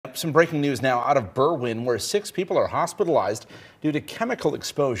Some breaking news now out of Berwyn, where 6 people are hospitalized due to chemical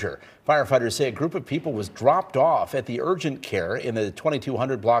exposure. Firefighters say a group of people was dropped off at the urgent care in the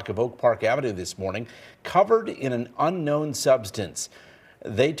 2200 block of Oak Park Avenue this morning, covered in an unknown substance.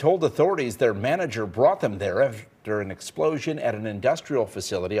 They told authorities their manager brought them there after an explosion at an industrial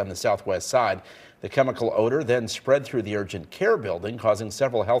facility on the southwest side. The chemical odor then spread through the urgent care building, causing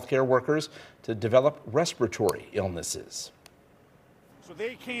several healthcare workers to develop respiratory illnesses. So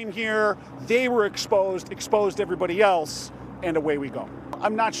they came here, they were exposed everybody else, and away we go.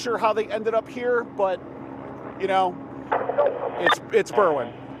 I'm not sure how they ended up here, but, you know, it's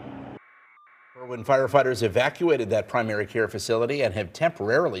Berwyn. Berwyn firefighters evacuated that primary care facility and have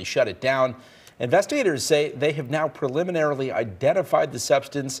temporarily shut it down. Investigators say they have now preliminarily identified the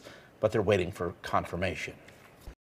substance, but they're waiting for confirmation.